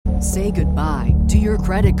Say goodbye to your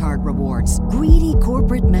credit card rewards. Greedy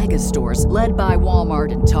corporate mega stores, led by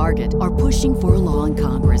Walmart and Target, are pushing for a law in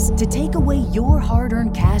Congress to take away your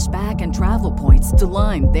hard-earned cash back and travel points to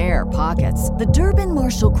line their pockets. The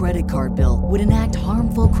Durbin-Marshall credit card bill would enact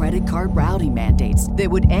harmful credit card routing mandates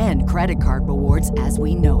that would end credit card rewards as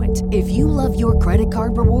we know it. If you love your credit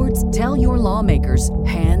card rewards, tell your lawmakers,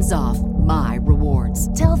 hands off my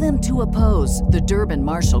rewards. Tell them to oppose the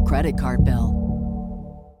Durbin-Marshall credit card bill.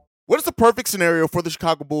 What is the perfect scenario for the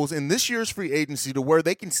Chicago Bulls in this year's free agency to where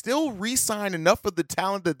they can still re-sign enough of the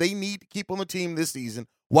talent that they need to keep on the team this season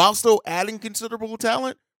while still adding considerable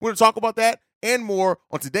talent? We're going to talk about that and more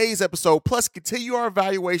on today's episode, plus continue our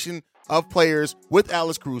evaluation of players with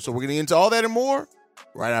Alex Cruz. So we're going to get into all that and more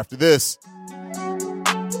right after this.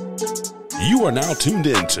 You are now tuned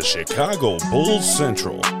in to Chicago Bulls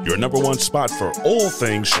Central, your number one spot for all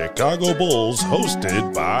things Chicago Bulls,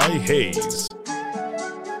 hosted by Hayes.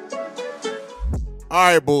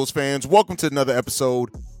 All right, Bulls fans, welcome to another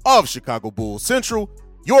episode of Chicago Bulls Central,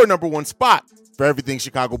 your number one spot for everything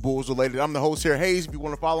Chicago Bulls related. I'm the host here, Hayes. If you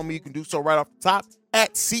want to follow me, you can do so right off the top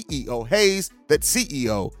at CEO Hayes. That's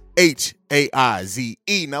CEO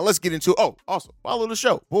H-A-I-Z-E. Now let's get into, also follow the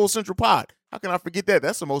show, Bulls Central Pod. How can I forget that?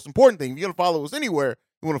 That's the most important thing. If you're going to follow us anywhere,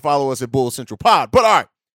 you want to follow us at Bulls Central Pod. But all right,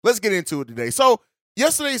 let's get into it today. So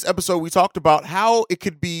yesterday's episode, we talked about how it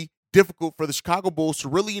could be difficult for the Chicago Bulls to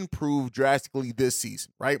really improve drastically this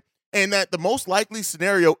season, right? And that the most likely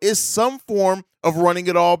scenario is some form of running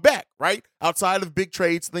it all back, right? Outside of big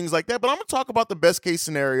trades, things like that. But I'm going to talk about the best case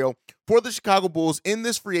scenario for the Chicago Bulls in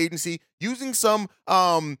this free agency using some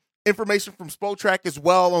information from Spotrac as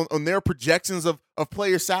well on their projections of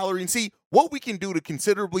player salary and see what we can do to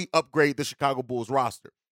considerably upgrade the Chicago Bulls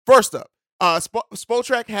roster. First up,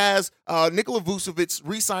 Spotrac has Nikola Vucevic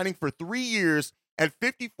re-signing for 3 years at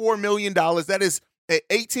 $54 million. That is at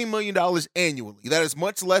 $18 million annually. That is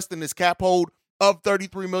much less than his cap hold of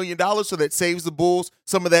 $33 million, so that saves the Bulls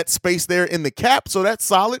some of that space there in the cap, so that's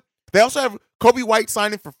solid. They also have Coby White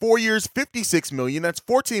signing for 4 years, $56 million. That's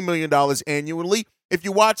 $14 million annually. If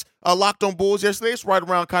you watch Locked on Bulls yesterday, it's right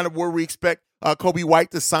around kind of where we expect Coby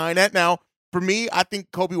White to sign at. Now, for me, I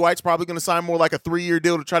think Coby White's probably going to sign more like a 3-year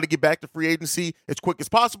deal to try to get back to free agency as quick as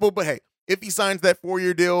possible, but hey, if he signs that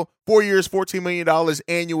 4-year deal, 4 years, $14 million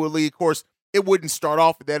annually, of course, it wouldn't start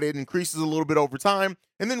off with that. It increases a little bit over time.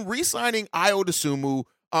 And then re-signing Ayo Dosunmu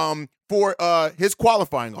for his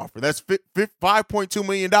qualifying offer. That's $5.2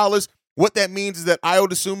 million. What that means is that Ayo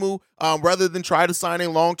Dosunmu, rather than try to sign a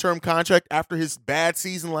long-term contract after his bad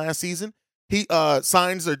season last season, he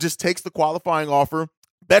signs or just takes the qualifying offer,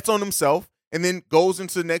 bets on himself, and then goes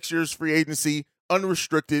into next year's free agency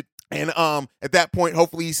unrestricted. And at that point,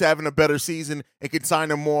 hopefully he's having a better season and can sign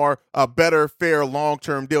a better, fair,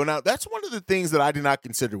 long-term deal. Now, that's one of the things that I did not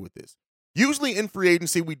consider with this. Usually in free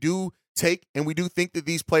agency, we do think that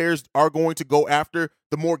these players are going to go after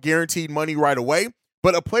the more guaranteed money right away.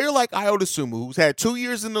 But a player like Ayo Dosunmu, who's had 2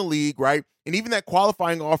 years in the league, right, and even that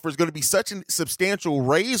qualifying offer is going to be such a substantial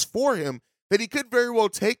raise for him that he could very well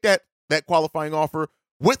take that qualifying offer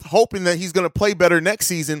with hoping that he's going to play better next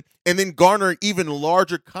season and then garner an even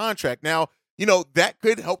larger contract. Now, that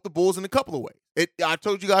could help the Bulls in a couple of ways. I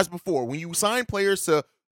told you guys before, when you sign players to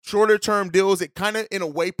shorter-term deals, it kind of, in a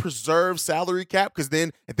way, preserves salary cap because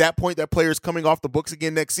then at that point, that player is coming off the books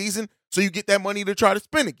again next season, so you get that money to try to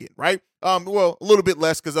spend again, right? Well, a little bit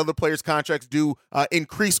less because other players' contracts do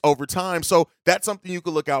increase over time, so that's something you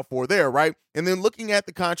could look out for there, right? And then looking at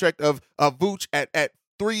the contract of Vooch at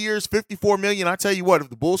 3 years, $54 million. I tell you what,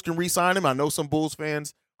 if the Bulls can re-sign him, I know some Bulls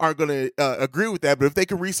fans aren't going to agree with that, but if they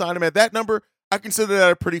can re-sign him at that number, I consider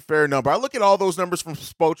that a pretty fair number. I look at all those numbers from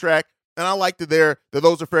Spotrac, and I like that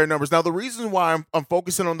those are fair numbers. Now, the reason why I'm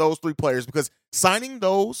focusing on those three players, because signing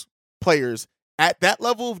those players at that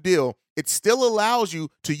level of deal, it still allows you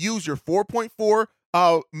to use your $4.4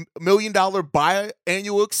 million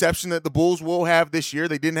biannual exception that the Bulls will have this year.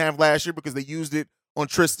 They didn't have last year because they used it on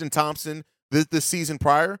Tristan Thompson the season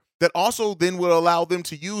prior. That also then will allow them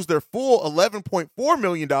to use their full $11.4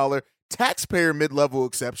 million taxpayer mid-level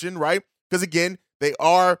exception, right? Because again, they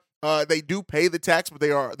do pay the tax, but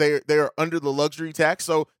they are under the luxury tax,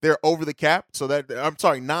 so they're over the cap. So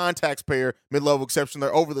non-taxpayer mid-level exception,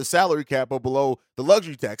 they're over the salary cap but below the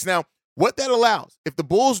luxury tax. Now, what that allows, if the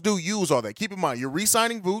Bulls do use all that, keep in mind, you're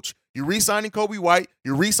re-signing Vooch, you're re-signing Coby White,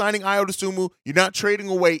 you're re-signing Ayo Dosunmu, you're not trading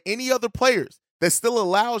away any other players. That still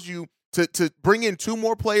allows you to bring in 2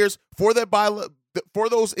 more players for for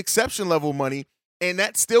those exception level money, and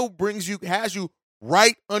that still has you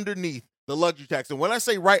right underneath the luxury tax. And when I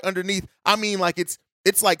say right underneath, I mean like it's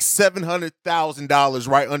like $700,000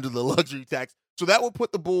 right under the luxury tax So that would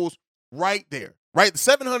put the Bulls right there, right? The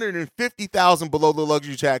 750,000 below the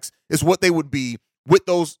luxury tax is what they would be with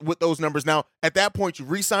those numbers. Now, at that point, you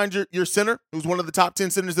re-signed your center, who's one of the top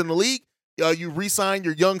 10 centers in the league. You re-signed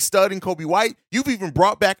your young stud in Kobe White. You've even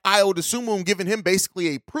brought back Ayo Dosunmu and given him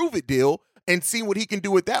basically a prove-it deal and seen what he can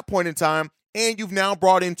do at that point in time. And you've now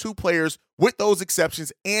brought in two players with those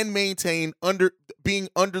exceptions and maintain being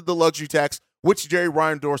under the luxury tax, which Jerry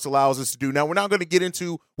Reinsdorf allows us to do. Now, we're not going to get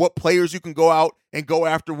into what players you can go out and go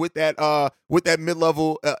after with that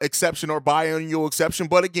mid-level exception or biannual exception.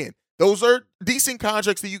 But again, those are decent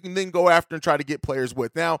contracts that you can then go after and try to get players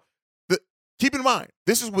with. Now, keep in mind,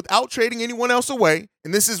 this is without trading anyone else away,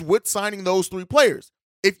 and this is with signing those three players.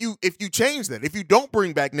 If you change that, if you don't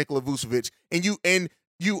bring back Nikola Vucevic and you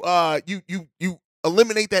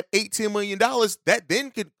eliminate that $18 million, that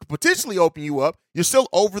then could potentially open you up. You're still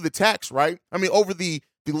over the tax, right? I mean, over the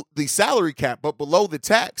salary cap, but below the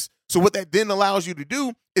tax. So what that then allows you to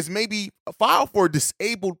do is maybe file for a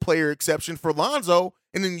disabled player exception for Lonzo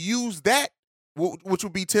and then use that, which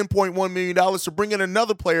would be $10.1 million, to bring in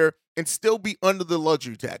another player and still be under the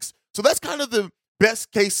luxury tax. So that's kind of the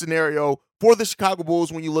best case scenario for the Chicago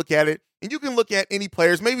Bulls when you look at it. And you can look at any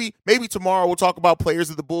players. Maybe tomorrow we'll talk about players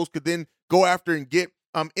that the Bulls could then go after and get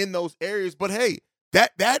in those areas. But hey,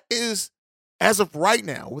 that is, as of right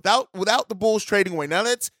now, without the Bulls trading away. Now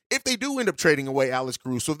that's if they do end up trading away Alex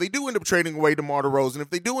Caruso, if they do end up trading away DeMar DeRozan, if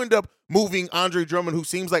they do end up moving Andre Drummond, who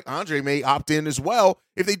seems like Andre may opt in as well,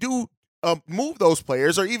 if they do move those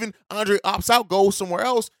players, or even Andre opts out, goes somewhere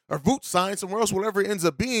else, or Vooch signs somewhere else, whatever it ends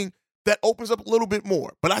up being, that opens up a little bit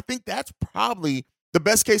more. But I think that's probably the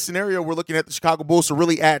best case scenario. We're looking at the Chicago Bulls to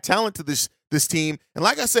really add talent to this team. And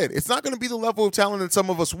like I said, it's not going to be the level of talent that some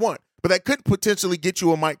of us want, but that could potentially get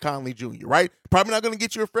you a Mike Conley Jr., right? Probably not going to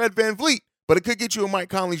get you a Fred VanVleet, but it could get you a Mike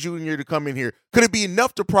Conley Jr. to come in here. Could it be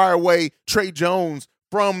enough to pry away Trey Jones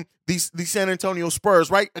from the San Antonio Spurs,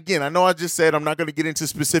 right? Again, I know I just said I'm not going to get into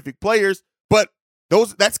specific players, but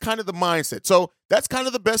that's kind of the mindset. So that's kind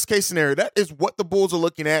of the best case scenario. That is what the Bulls are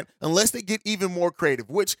looking at, unless they get even more creative,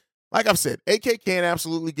 which, like I've said, AK can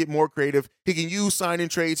absolutely get more creative. He can use sign-in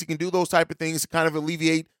trades. He can do those type of things to kind of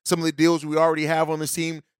alleviate some of the deals we already have on this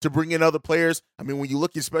team to bring in other players. I mean, when you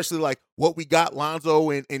look especially like what we got Lonzo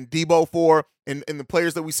and Debo for and the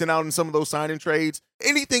players that we sent out in some of those sign-in trades,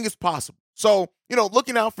 anything is possible. So,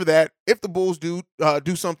 looking out for that, if the Bulls do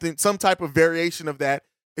something, some type of variation of that,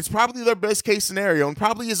 it's probably their best case scenario and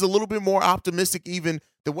probably is a little bit more optimistic even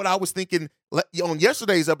than what I was thinking on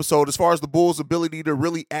yesterday's episode as far as the Bulls' ability to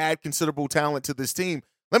really add considerable talent to this team.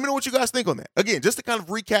 Let me know what you guys think on that. Again, just to kind of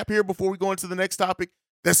recap here before we go into the next topic,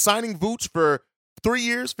 that's signing Vooch for 3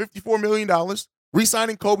 years, $54 million,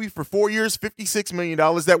 re-signing Kobe for 4 years, $56 million.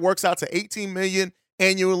 That works out to $18 million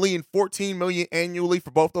annually and $14 million annually for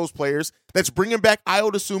both those players. That's bringing back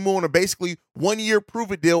Ayo Dosunmu on a basically 1-year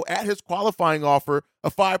prove-it deal at his qualifying offer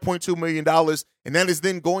of $5.2 million. And that is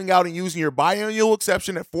then going out and using your biannual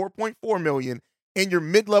exception at $4.4 million and your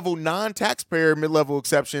mid-level non-taxpayer mid-level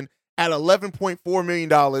exception at $11.4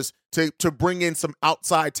 million to bring in some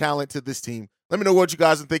outside talent to this team. Let me know what you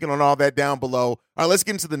guys are thinking on all that down below. All right, let's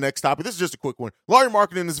get into the next topic. This is just a quick one. Lauri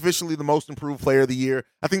Markkanen is officially the most improved player of the year.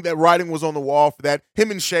 I think that writing was on the wall for that.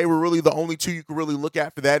 Him and Shai were really the only two you could really look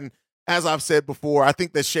at for that. And as I've said before, I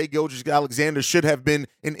think that Shai Gilgeous-Alexander should have been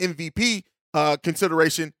an MVP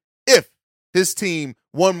consideration if his team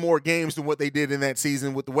won more games than what they did in that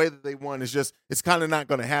season. With the way that they won, it's kind of not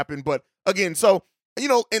going to happen. But again, so,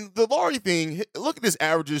 and the Lauri thing, look at his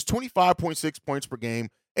averages, 25.6 points per game,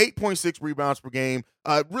 8.6 rebounds per game,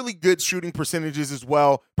 really good shooting percentages as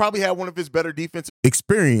well. Probably had one of his better defense.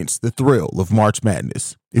 Experience the thrill of March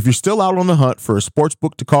Madness. If you're still out on the hunt for a sports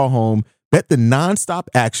book to call home, bet the nonstop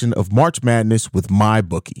action of March Madness with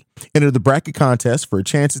MyBookie. Enter the bracket contest for a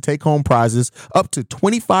chance to take home prizes up to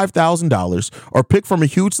 $25,000 or pick from a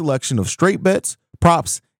huge selection of straight bets,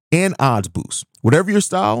 props, and odds boosts. Whatever your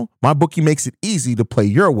style, MyBookie makes it easy to play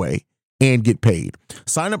your way and get paid.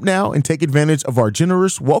 Sign up now and take advantage of our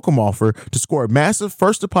generous welcome offer to score a massive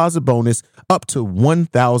first deposit bonus up to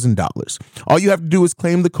 $1,000. All you have to do is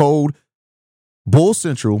claim the code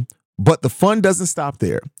BULLCENTRAL, but the fun doesn't stop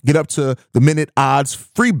there. Get up to the minute odds,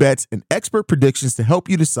 free bets, and expert predictions to help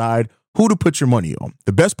you decide who to put your money on.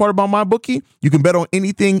 The best part about MyBookie, you can bet on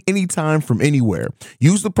anything, anytime, from anywhere.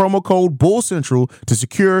 Use the promo code BULLCENTRAL to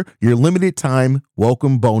secure your limited time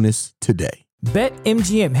welcome bonus today.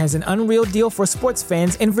 BetMGM has an unreal deal for sports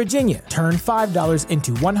fans in Virginia. Turn $5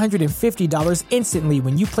 into $150 instantly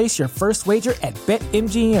when you place your first wager at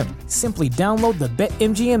BetMGM. Simply download the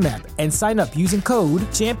BetMGM app and sign up using code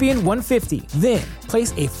Champion150. Then,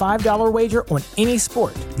 place a $5 wager on any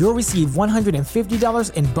sport. You'll receive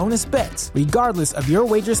 $150 in bonus bets, regardless of your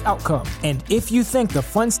wager's outcome. And if you think the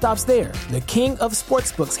fun stops there, the king of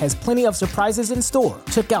sportsbooks has plenty of surprises in store.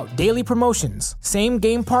 Check out daily promotions,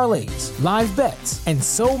 same-game parlays, live bets, and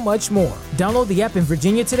so much more. Download the app in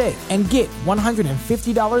Virginia today and get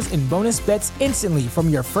 $150 in bonus bets instantly from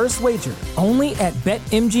your first wager. Only at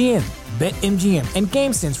BetMGM. BetMGM and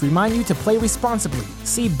GameSense remind you to play responsibly.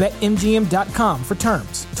 See BetMGM.com for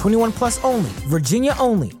terms. 21 plus only. Virginia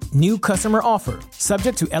only. New customer offer.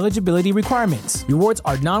 Subject to eligibility requirements. Rewards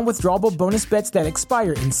are non-withdrawable bonus bets that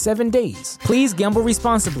expire in 7 days. Please gamble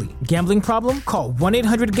responsibly. Gambling problem? Call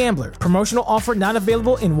 1-800-GAMBLER. Promotional offer not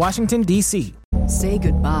available in Washington, D.C. Say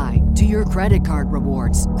goodbye to your credit card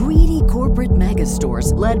rewards. Greedy corporate mega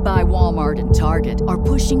stores, led by Walmart and Target, are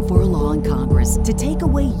pushing for a law in Congress to take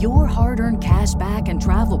away your hard-earned cash back and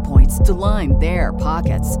travel points to line their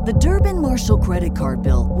pockets. The Durbin-Marshall credit card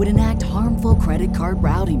bill would enact harmful credit card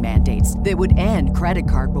routing mandates that would end credit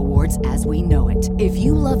card rewards as we know it. If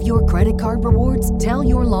you love your credit card rewards, tell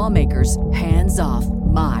your lawmakers, hands off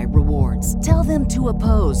my rewards. Tell them to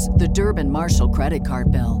oppose the Durbin-Marshall credit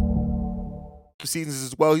card bill. Seasons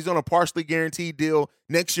as well. He's on a partially guaranteed deal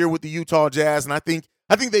next year with the Utah Jazz, and I think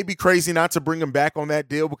they'd be crazy not to bring him back on that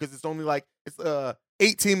deal because it's only it's a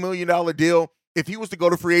 $18 million deal. If he was to go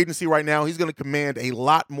to free agency right now, he's going to command a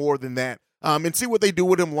lot more than that. And see what they do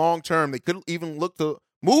with him long term. They could even look to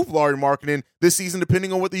move Lauri Markkanen this season,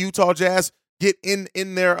 depending on what the Utah Jazz get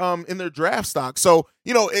in their draft stock. So,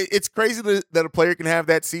 it's crazy that a player can have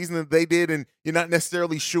that season that they did, and you're not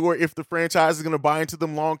necessarily sure if the franchise is going to buy into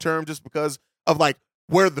them long term just because of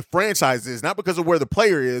where the franchise is, not because of where the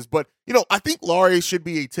player is. But, I think Lauri should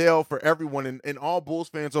be a tale for everyone and all Bulls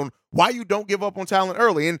fans on why you don't give up on talent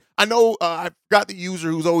early. And I know I've got the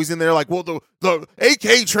user who's always in there well, the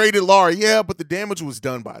AK traded Lauri. Yeah, but the damage was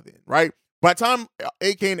done by then, right? By the time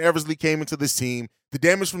AK and Eversley came into this team, the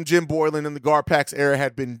damage from Jim Boylan and the Garpax era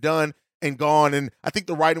had been done and gone. And I think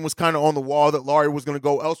the writing was kind of on the wall that Lauri was going to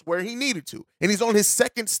go elsewhere. He needed to. And he's on his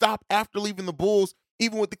second stop after leaving the Bulls.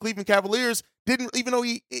 Even with the Cleveland Cavaliers, even though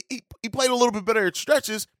he played a little bit better at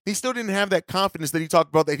stretches, he still didn't have that confidence that he talked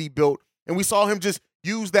about that he built. And we saw him just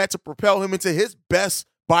use that to propel him into his best,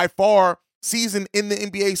 by far, season in the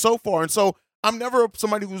NBA so far. And so I'm never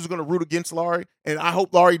somebody who's going to root against Lauri. And I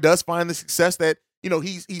hope Lauri does find the success that,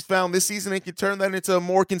 he's found this season and can turn that into a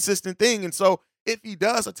more consistent thing. And so if he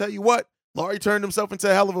does, I'll tell you what, Lauri turned himself into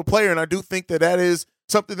a hell of a player. And I do think that is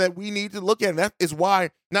something that we need to look at. And that is why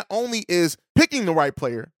not only is picking the right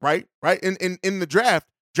player, right? In the draft,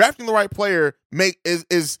 drafting the right player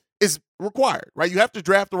is required, right? You have to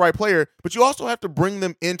draft the right player, but you also have to bring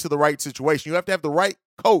them into the right situation. You have to have the right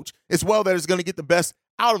coach as well that is going to get the best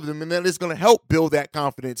out of them and that is going to help build that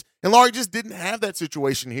confidence. And Lauri just didn't have that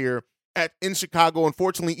situation here in Chicago,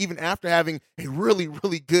 unfortunately, even after having a really,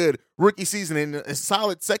 really good rookie season and a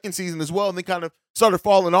solid second season as well, and then kind of started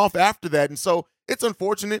falling off after that. And so it's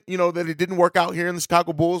unfortunate, that it didn't work out here in the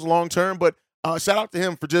Chicago Bulls long term, but shout out to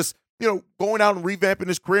him for just, going out and revamping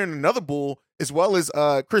his career in another Bull, as well as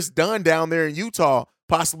Chris Dunn down there in Utah,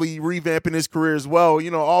 possibly revamping his career as well,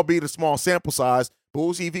 albeit a small sample size, but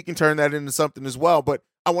we'll see if he can turn that into something as well. But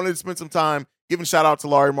I wanted to spend some time giving shout out to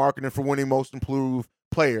Lauri Markkanen for winning Most Improved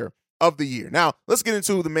Player of the Year. Now, let's get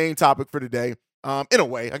into the main topic for today. In a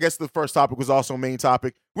way, I guess the first topic was also a main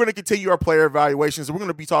topic. We're going to continue our player evaluations, and we're going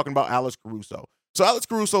to be talking about Alex Caruso. So Alex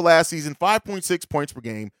Caruso last season, 5.6 points per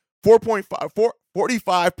game,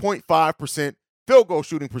 45.5% field goal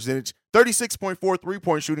shooting percentage, 36.4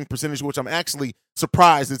 3-point shooting percentage, which I'm actually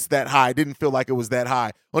surprised it's that high. I didn't feel like it was that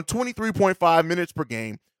high. On 23.5 minutes per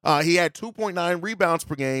game, he had 2.9 rebounds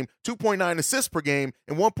per game, 2.9 assists per game,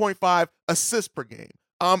 and 1.5 assists per game.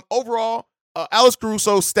 Overall, Alex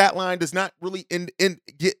Caruso's stat line does not really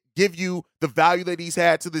give you the value that he's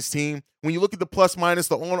had to this team. When you look at the plus minus,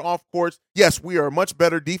 the on-off courts, yes, we are a much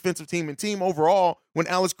better defensive team and team overall when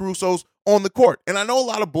Alex Caruso's on the court. And I know a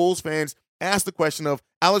lot of Bulls fans ask the question of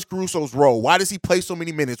Alex Caruso's role. Why does he play so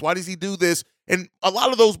many minutes? Why does he do this? And a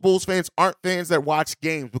lot of those Bulls fans aren't fans that watch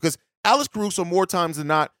games because Alex Caruso, more times than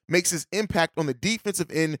not, makes his impact on the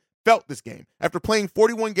defensive end felt this game. After playing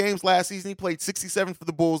 41 games last season, he played 67 for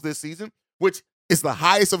the Bulls this season, which is the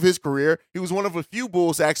highest of his career. He was one of a few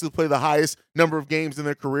Bulls to actually play the highest number of games in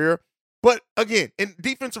their career. But again, in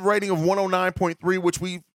defensive rating of 109.3, which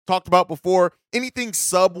we've talked about before, anything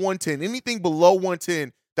sub 110, anything below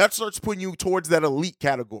 110 that starts putting you towards that elite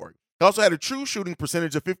category. He also had a true shooting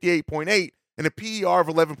percentage of 58.8 and a PER of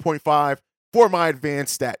 11.5 for my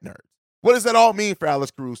advanced stat nerds. What does that all mean for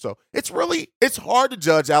Alex Caruso? It's hard to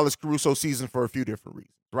judge Alex Caruso's season for a few different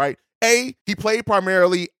reasons, right? A, he played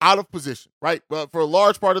primarily out of position, right? Well, for a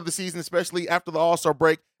large part of the season, especially after the All-Star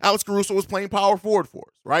break, Alex Caruso was playing power forward for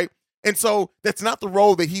us, right? And so that's not the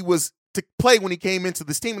role that he was to play when he came into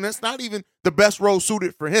this team, and that's not even the best role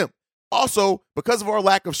suited for him. Also, because of our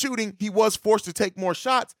lack of shooting, he was forced to take more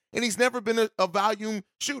shots, and he's never been a volume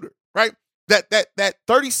shooter, right? That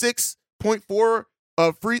 36.4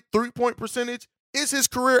 free three-point percentage is his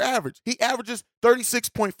career average. He averages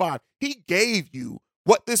 36.5. He gave you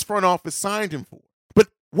what this front office signed him for. But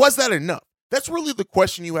was that enough? That's really the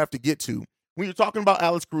question you have to get to when you're talking about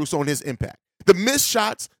Alex Caruso and his impact. The missed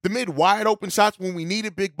shots, the mid wide open shots when we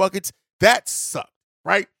needed big buckets, that sucked,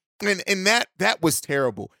 right? And that was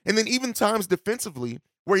terrible. And then even times defensively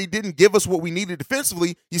where he didn't give us what we needed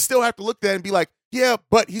defensively, you still have to look at that and be like, yeah,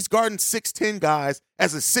 but he's guarding 6'10 guys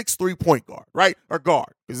as a 6'3 point guard, right? Or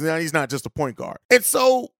guard, because now he's not just a point guard. And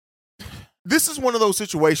so this is one of those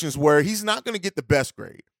situations where he's not going to get the best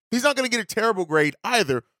grade. He's not going to get a terrible grade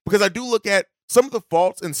either, because I do look at some of the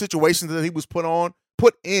faults and situations that he was put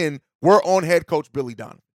in were on head coach Billy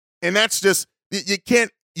Donovan. And that's just, you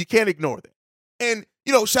can't ignore that. And,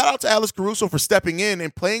 shout out to Alex Caruso for stepping in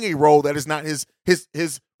and playing a role that is not his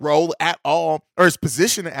role at all, or his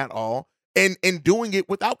position at all, and doing it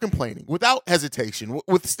without complaining, without hesitation,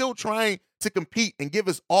 with still trying to compete and give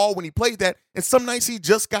us all when he played that. And some nights he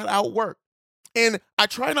just got outworked. And I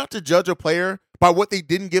try not to judge a player by what they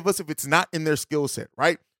didn't give us if it's not in their skill set,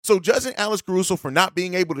 right? So judging Alex Caruso for not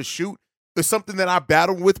being able to shoot is something that I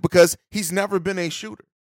battle with, because he's never been a shooter.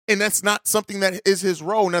 And that's not something that is his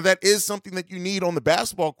role. Now, that is something that you need on the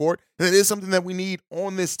basketball court, and it is something that we need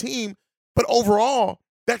on this team. But overall,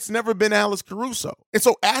 that's never been Alex Caruso. And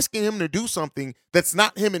so asking him to do something that's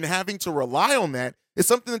not him and having to rely on that is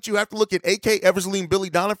something that you have to look at A.K. Eversley and Billy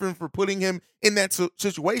Donovan for putting him in that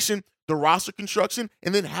situation, the roster construction,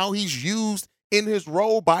 and then how he's used in his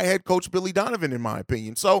role by head coach Billy Donovan, in my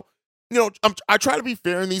opinion. So, I try to be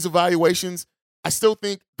fair in these evaluations. I still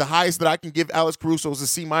think the highest that I can give Alex Caruso is a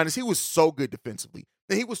C-. He was so good defensively.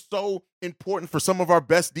 And he was so important for some of our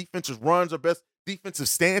best defensive runs, our best defensive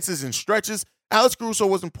stances and stretches. Alex Caruso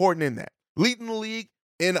was important in that. Leading the league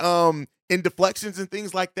in deflections and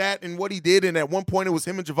things like that, and what he did. And at one point it was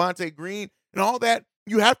him and Javonte Green and all that.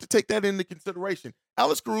 You have to take that into consideration.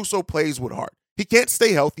 Alex Caruso plays with heart. He can't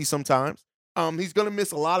stay healthy sometimes. He's going to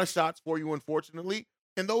miss a lot of shots for you, unfortunately.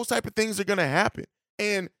 And those type of things are going to happen.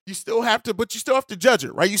 And you still have to judge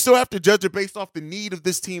it, right? You still have to judge it based off the need of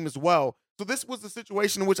this team as well. So this was the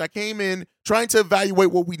situation in which I came in trying to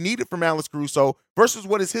evaluate what we needed from Alex Caruso versus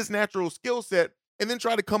what is his natural skill set, and then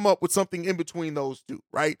try to come up with something in between those two,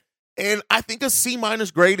 right? And I think a C-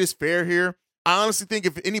 grade is fair here. I honestly think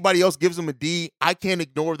if anybody else gives him a D, I can't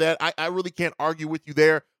ignore that. I really can't argue with you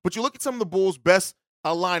there. But you look at some of the Bulls' best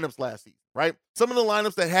lineups last season, right? Some of the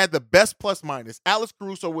lineups that had the best plus minus, Alex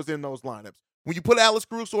Caruso was in those lineups. When you put Alex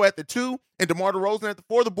Caruso at the 2 and DeMar DeRozan at the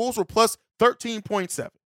 4, the Bulls were plus 13.7.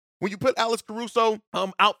 When you put Alex Caruso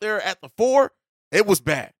out there at the 4, it was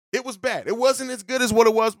bad. It was bad. It wasn't as good as what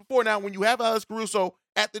it was before. Now, when you have Alex Caruso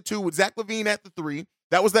at the 2 with Zach LaVine at the 3,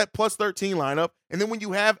 that was that plus 13 lineup. And then when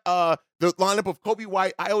you have the lineup of Kobe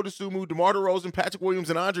White, Ayo Dosunmu, DeMar DeRozan, Patrick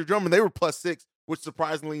Williams, and Andre Drummond, they were plus 6, which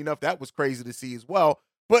surprisingly enough, that was crazy to see as well.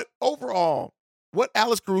 But overall, what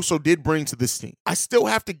Alex Caruso did bring to this team, I still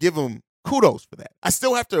have to give him kudos for that. I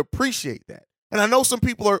still have to appreciate that. And I know some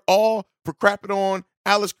people are all for crapping on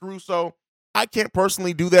Alex Caruso. I can't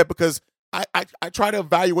personally do that because I try to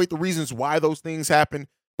evaluate the reasons why those things happen.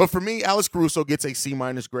 But for me, Alex Caruso gets a C-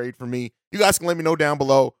 grade for me. You guys can let me know down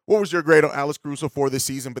below what was your grade on Alex Caruso for this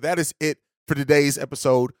season. But that is it for today's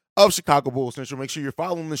episode of Chicago Bulls Central. Make sure you're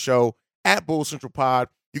following the show at Bulls Central Pod.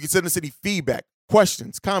 You can send us any feedback,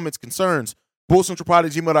 questions, comments, concerns,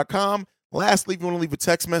 bullscentralpod@gmail.com. Lastly, if you want to leave a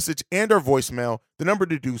text message and or voicemail, the number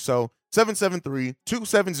to do so,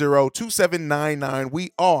 773-270-2799.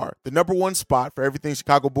 We are the #1 spot for everything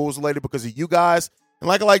Chicago Bulls related because of you guys. And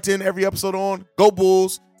like I like to end every episode on, go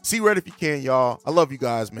Bulls. See red if you can, y'all. I love you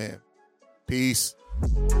guys, man. Peace.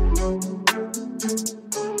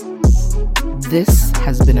 This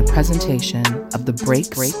has been a presentation of the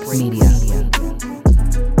Break Media.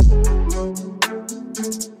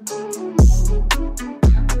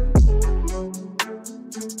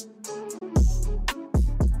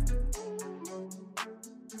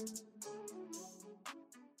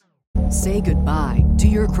 Say goodbye to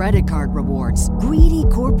your credit card rewards. Greedy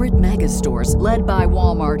corporate mega stores, led by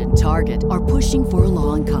Walmart and Target, are pushing for a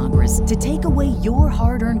law in Congress to take away your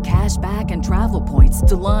hard-earned cash back and travel points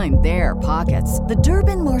to line their pockets. The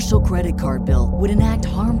Durbin-Marshall credit card bill would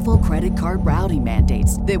enact harmful credit card routing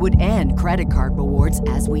mandates that would end credit card rewards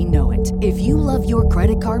as we know it. If you love your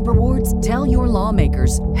credit card rewards, tell your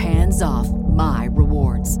lawmakers, hands off my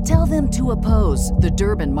rewards. Tell them to oppose the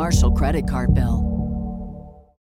Durbin-Marshall credit card bill.